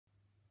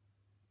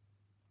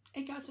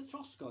Hey guys, it's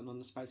Roscoe on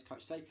the Space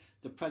Couch today.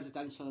 The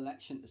presidential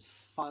election is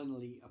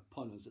finally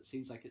upon us. It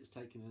seems like it's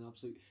taken an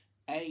absolute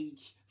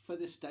age for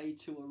this day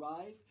to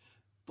arrive,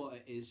 but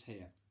it is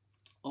here.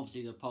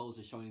 Obviously, the polls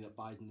are showing that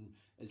Biden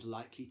is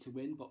likely to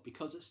win, but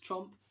because it's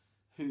Trump,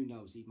 who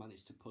knows? He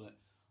managed to pull it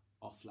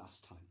off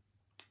last time.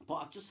 But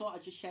I've just thought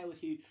I'd just share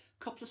with you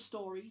a couple of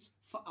stories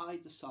for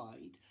either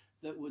side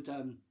that would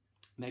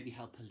maybe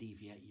help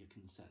alleviate your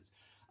concerns.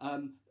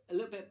 A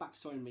little bit of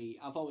backstory on me.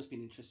 I've always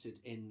been interested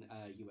in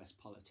US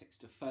politics.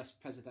 The first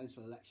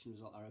presidential election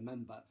result I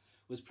remember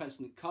was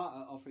President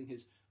Carter offering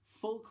his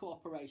full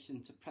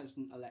cooperation to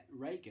President-elect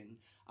Reagan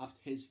after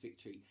his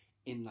victory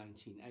in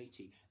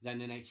 1980.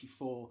 Then in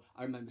 84,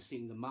 I remember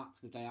seeing the map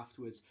the day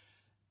afterwards.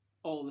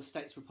 All the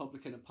states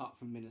Republican apart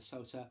from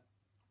Minnesota.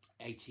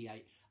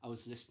 88, I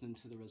was listening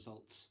to the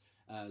results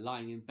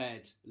lying in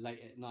bed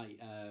late at night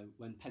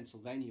when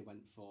Pennsylvania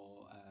went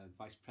for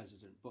Vice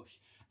President Bush.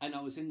 And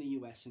I was in the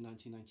US in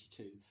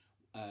 1992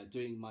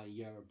 doing my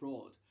year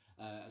abroad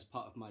as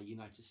part of my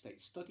United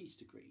States Studies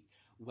degree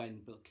when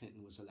Bill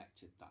Clinton was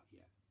elected that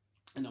year.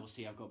 And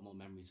obviously I've got more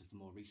memories of the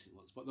more recent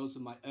ones, but those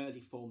are my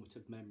early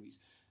formative memories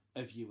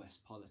of US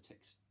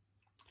politics.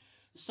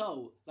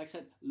 So, like I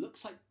said,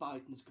 looks like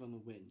Biden's going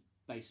to win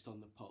based on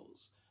the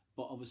polls,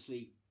 but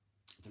obviously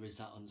there is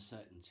that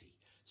uncertainty.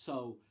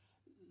 So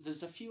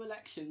there's a few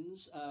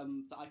elections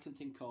that I can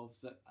think of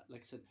that,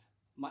 like I said,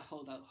 might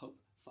hold out hope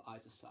for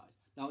either side.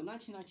 Now, in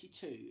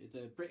 1992,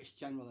 the British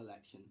general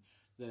election,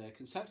 the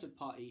Conservative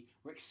Party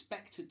were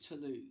expected to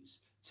lose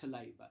to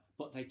Labour,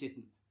 but they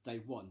didn't. They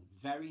won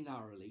very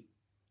narrowly.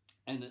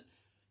 And,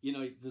 you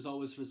know, there's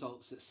always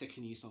results that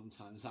sicken you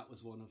sometimes. That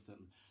was one of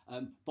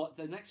them. But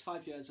the next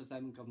 5 years of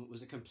them in government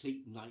was a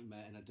complete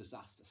nightmare and a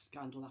disaster.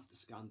 Scandal after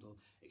scandal,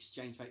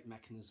 exchange rate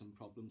mechanism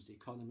problems, the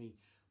economy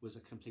was a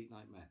complete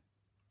nightmare.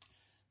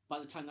 By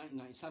the time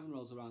 1997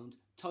 rolls around,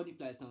 Tony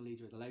Blair's now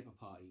leader of the Labour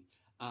Party,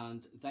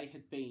 and they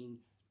had been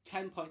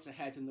 10 points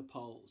ahead in the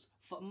polls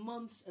for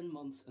months and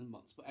months and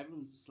months. But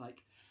everyone's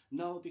like,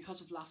 no,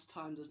 because of last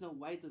time, there's no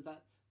way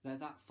that they're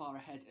that far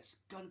ahead. It's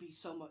going to be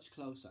so much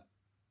closer.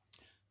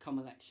 Come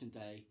election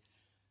day,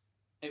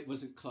 it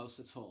wasn't close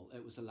at all.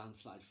 It was a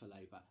landslide for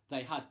Labour.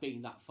 They had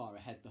been that far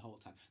ahead the whole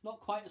time. Not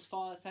quite as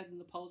far ahead in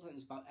the polls. I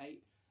think it was about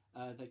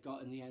 8 they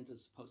got in the end as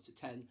opposed to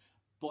 10.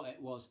 But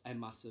it was a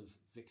massive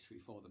victory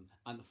for them.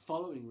 And the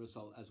following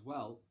result as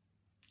well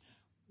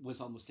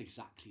was almost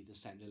exactly the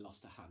same. They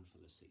lost a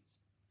handful of seats.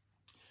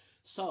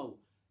 So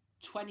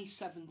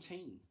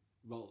 2017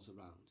 rolls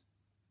around.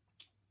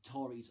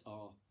 Tories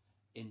are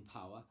in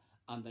power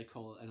and they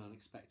call an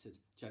unexpected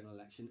general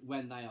election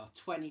when they are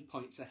 20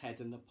 points ahead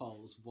in the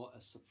polls. What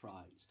a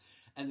surprise.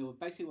 And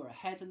they were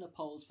ahead in the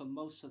polls for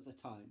most of the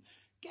time,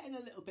 getting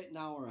a little bit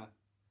narrower.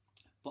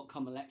 But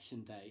come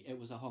election day, it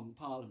was a hung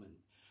parliament.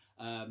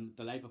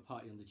 The Labour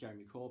Party under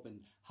Jeremy Corbyn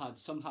had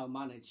somehow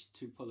managed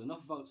to pull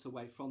enough votes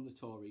away from the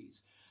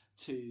Tories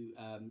to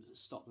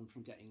stop them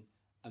from getting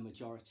a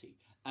majority.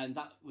 And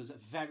that was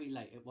very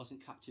late. It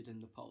wasn't captured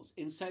in the polls.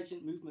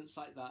 Insurgent movements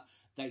like that,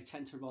 they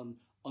tend to run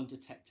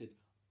undetected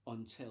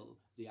until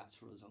the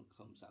actual result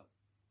comes out.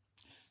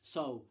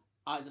 So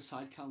either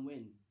side can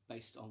win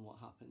based on what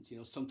happens. You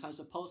know, sometimes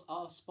the polls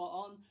are spot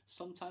on,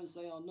 sometimes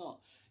they are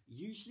not.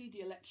 Usually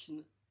the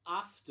election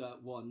after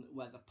one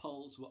where the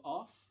polls were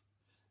off,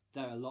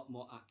 they're a lot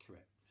more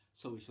accurate.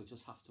 So we shall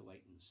just have to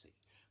wait and see.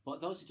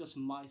 But those are just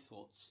my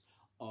thoughts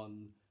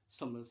on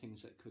some of the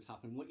things that could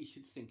happen, what you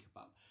should think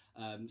about.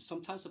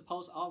 Sometimes the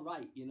polls are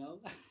right, you know.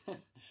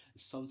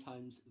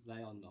 Sometimes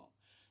they are not.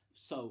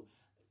 So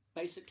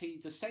basically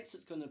the states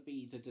that's going to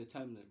be the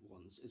determinant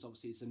ones is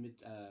obviously the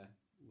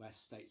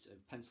Midwest states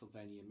of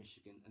Pennsylvania,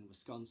 Michigan and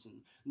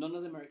Wisconsin. None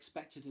of them are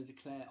expected to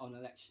declare on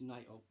election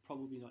night or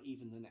probably not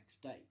even the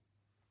next day.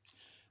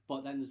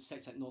 But then there's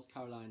states like North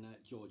Carolina,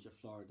 Georgia,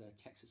 Florida,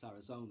 Texas,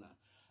 Arizona,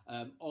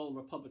 all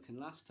Republican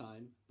last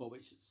time, but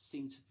which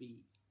seem to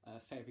be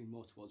favouring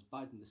more towards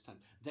Biden this time.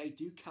 They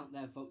do count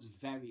their votes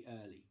very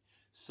early,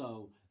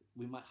 so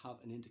we might have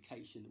an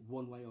indication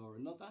one way or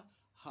another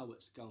how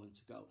it's going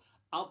to go.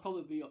 I'll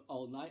probably be up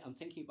all night. I'm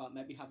thinking about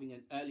maybe having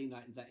an early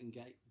night and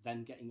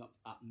then getting up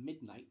at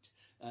midnight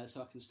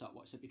so I can start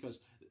watching it, because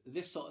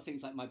this sort of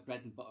thing's like my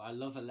bread and butter. I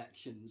love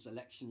elections,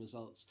 election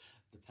results,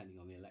 depending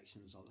on the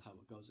election result, how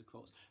it goes, of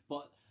course.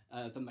 But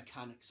the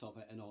mechanics of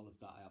it and all of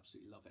that, I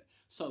absolutely love it.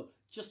 So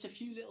just a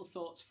few little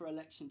thoughts for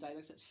election day.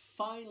 Like I said, it's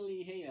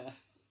finally here.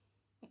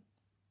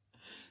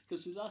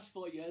 Because the last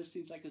 4 years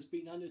seems like it's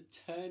been an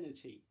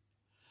eternity.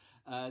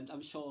 And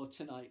I'm sure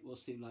tonight will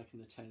seem like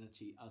an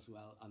eternity as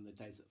well, and the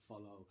days that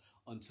follow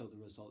until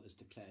the result is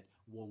declared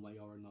one way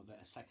or another,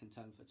 a second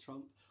term for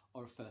Trump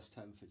or a first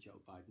term for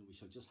Joe Biden. We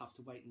shall just have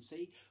to wait and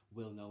see.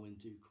 We'll know in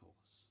due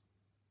course.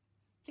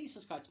 Please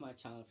subscribe to my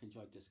channel if you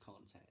enjoyed this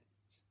content.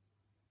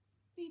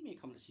 Leave me a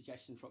comment or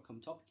suggestion for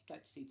upcoming topic you'd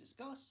like to see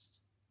discussed,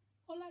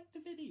 or like the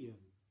video.